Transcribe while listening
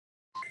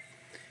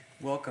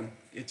Welcome.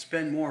 It's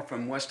Ben Moore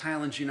from West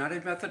Highlands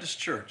United Methodist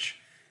Church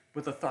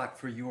with a thought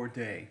for your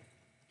day.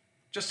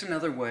 Just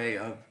another way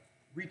of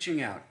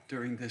reaching out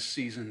during this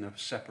season of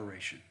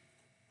separation.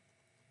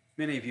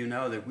 Many of you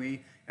know that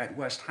we at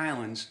West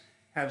Highlands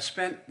have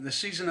spent the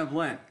season of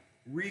Lent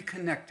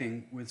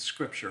reconnecting with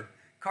Scripture,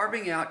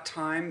 carving out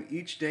time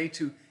each day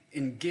to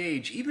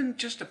engage even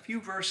just a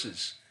few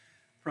verses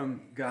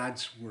from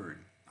God's Word.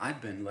 I've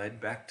been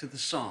led back to the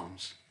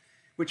Psalms,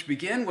 which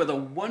begin with a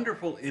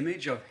wonderful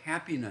image of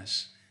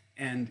happiness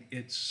and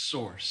its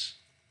source.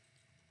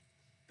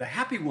 The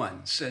happy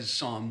one, says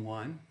Psalm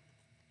 1,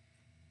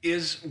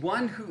 is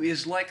one who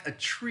is like a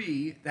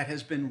tree that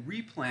has been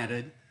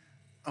replanted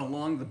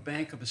along the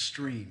bank of a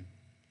stream,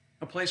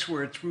 a place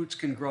where its roots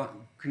can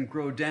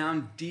grow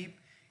down deep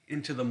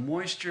into the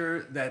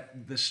moisture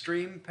that the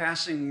stream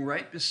passing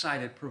right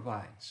beside it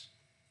provides.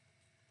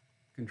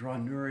 It can draw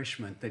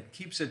nourishment that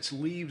keeps its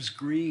leaves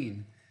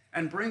green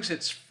and brings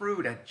its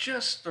fruit at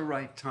just the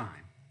right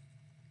time.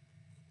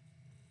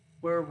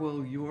 Where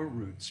will your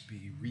roots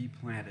be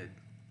replanted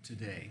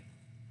today?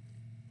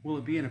 Will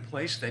it be in a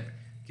place that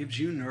gives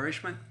you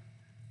nourishment?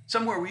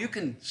 Somewhere where you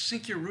can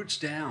sink your roots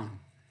down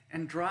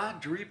and draw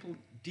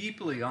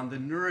deeply on the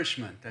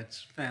nourishment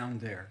that's found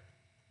there?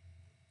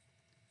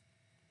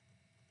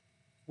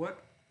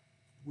 What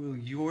will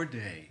your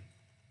day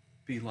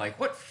be like?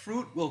 What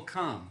fruit will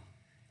come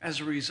as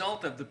a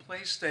result of the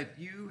place that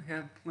you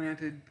have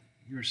planted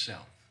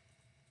yourself?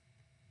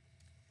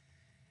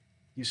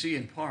 You see,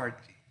 in part,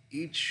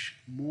 each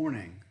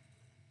morning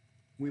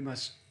we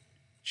must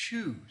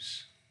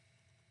choose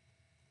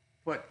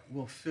what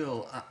will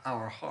fill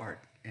our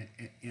heart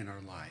in our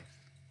life.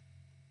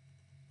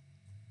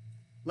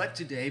 Let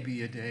today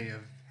be a day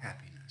of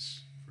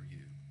happiness for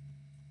you.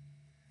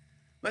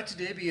 Let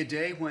today be a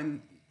day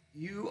when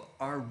you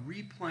are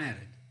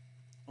replanted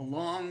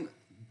along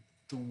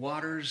the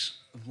waters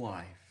of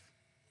life.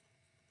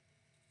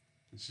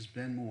 This is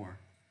Ben Moore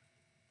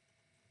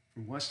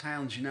from West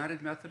Highlands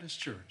United Methodist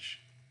Church,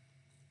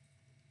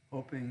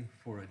 hoping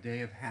for a day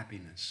of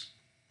happiness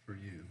for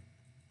you.